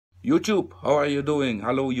YouTube, how are you doing?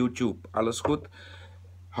 Hello YouTube, alles goed?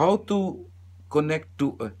 How to connect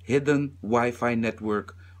to a hidden Wi-Fi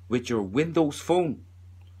network with your Windows phone,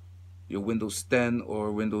 your Windows 10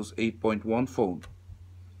 or Windows 8.1 phone.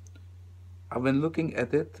 I've been looking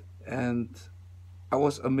at it and I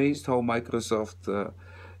was amazed how Microsoft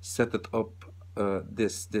set it up,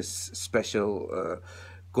 this special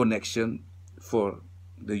connection for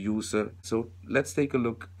the user. So let's take a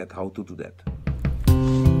look at how to do that.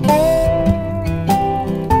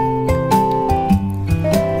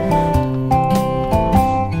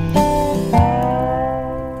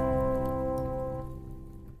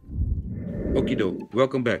 Okido,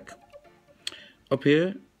 welcome back. Up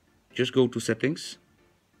here, just go to settings,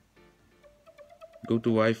 go to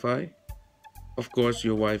Wi-Fi. Of course,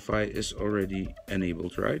 your Wi-Fi is already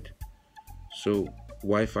enabled, right? So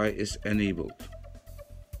Wi-Fi is enabled.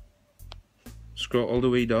 Scroll all the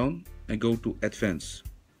way down and go to Advanced.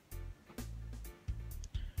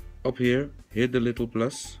 Up here, hit the little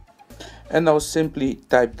plus. And now simply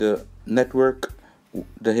type the network,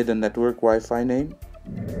 the hidden network Wi-Fi name.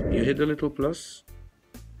 You hit the little plus.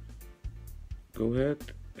 Go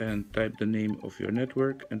ahead and type the name of your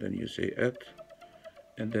network and then you say add.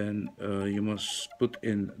 And then you must put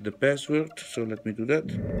in the password. So let me do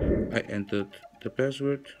that. I entered the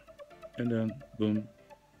password and then boom.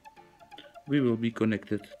 We will be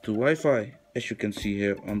connected to Wi-Fi, as you can see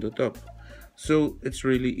here on the top. So it's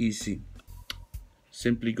really easy.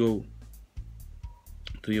 Simply go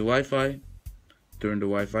to your Wi-Fi, turn the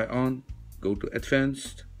Wi-Fi on, go to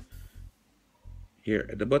Advanced. Here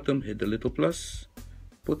at the bottom, hit the little plus,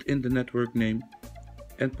 put in the network name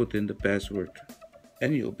and put in the password.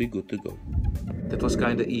 And you'll be good to go. That was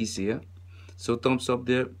kind of easy, yeah? So thumbs up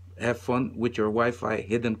there. Have fun with your Wi-Fi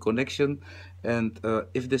hidden connection. And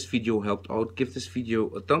if this video helped out, give this video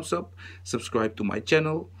a thumbs up. Subscribe to my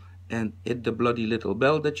channel. And hit the bloody little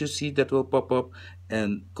bell that you see that will pop up.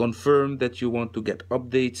 And confirm that you want to get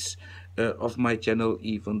updates of my channel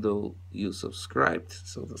even though you subscribed.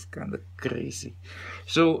 So that's kind of crazy.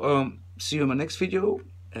 So see you in my next video.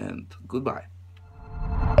 And goodbye.